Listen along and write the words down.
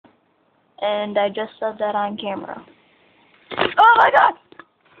and I just said that on camera. Oh my god!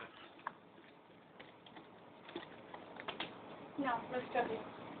 No, let's go.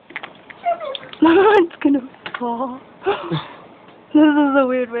 It's gonna fall. This is a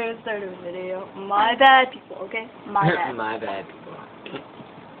weird way to start a video. My bad, people, okay? My bad. My bad, people.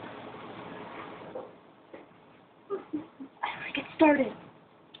 I already get started.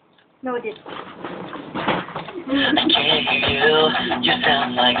 No, it didn't. I can't hear you, you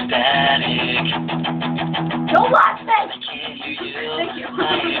sound like static. Don't watch I this! can't hear you,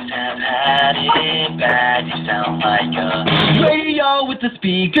 my ears have had it bad. You sound like a radio with the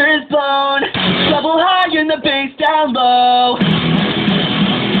speakers blown, double high and the bass down low.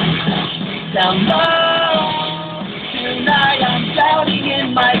 Down low. Tonight I'm shouting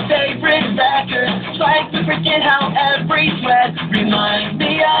in my favorite record, trying to forget how every sweat reminds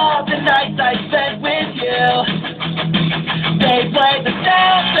me of the nights I spent with you. They play the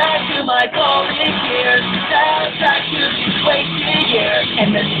soundtrack to my golden years, soundtrack to these wasted years,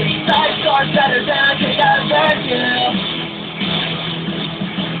 and the street side scars better than I could ever do.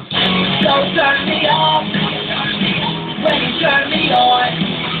 So turn me off when you turn me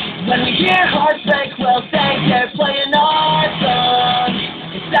on. When we hear heartbreak, we'll think they're playing our song.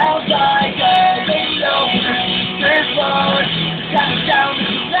 It sounds like a radio with the speakers blown. Coming down to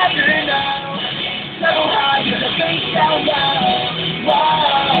the never know. Level high with the bass down low.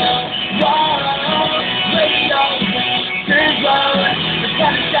 Whoa, whoa. Radio with the speakers blown. It's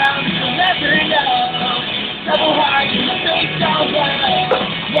coming down to the never know. Level high with the bass down low.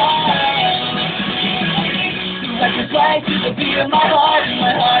 Whoa. Like a flag to the beat of my heart,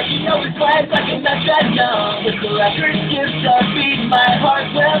 you know it flags like a metronome. If the record skips a beat, my heart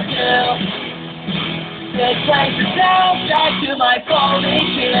will too. It plays the soundtrack to my falling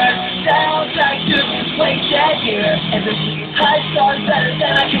years, soundtrack to this wasted year, and the high stars better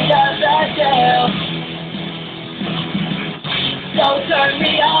than I could ever do. So turn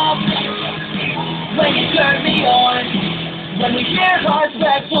me off when you turn me on. When we hear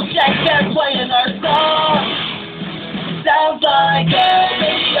heartbreak, we'll check they're playing our song. Sounds like a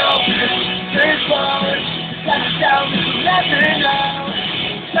radio with the speakers blown. Got the sound that you never know.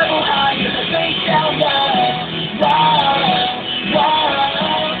 Level high with the bass down low. Whoa, whoa.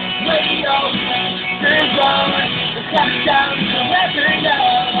 Radio with the speakers blown. Got the sound that you never know.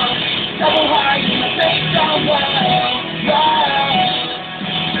 Level high with the bass down low. Whoa.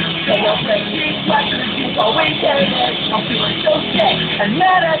 So I'll play these records you've always hated. I'm feeling so sick and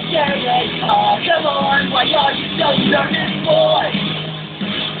medicated. Oh, come on, why are you so nervous, boy?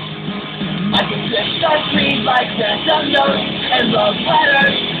 I can just start read like random notes and love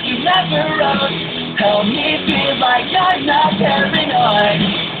letters you never wrote. Help me feel like I'm not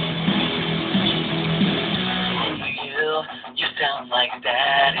paranoid. You sound like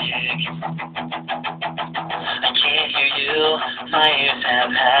static. I can't hear you, my ears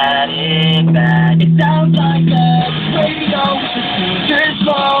have had it bad. It sounds like a radio with the speakers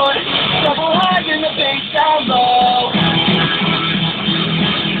blown, double high and the bass down low.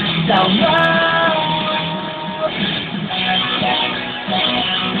 Down low.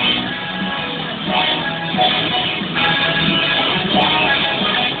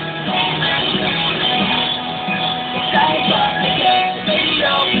 Sounds like a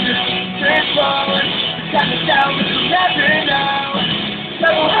radio with the speakers blown. Coming down with you never know.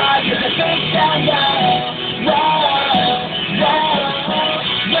 Level high with the bass down low. Whoa, whoa.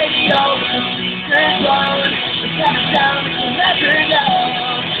 Radio with the speakers blown. Coming down with you never know.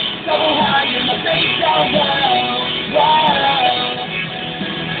 Level high with the bass down low. Whoa.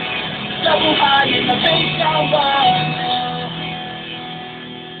 Level high with the bass down low.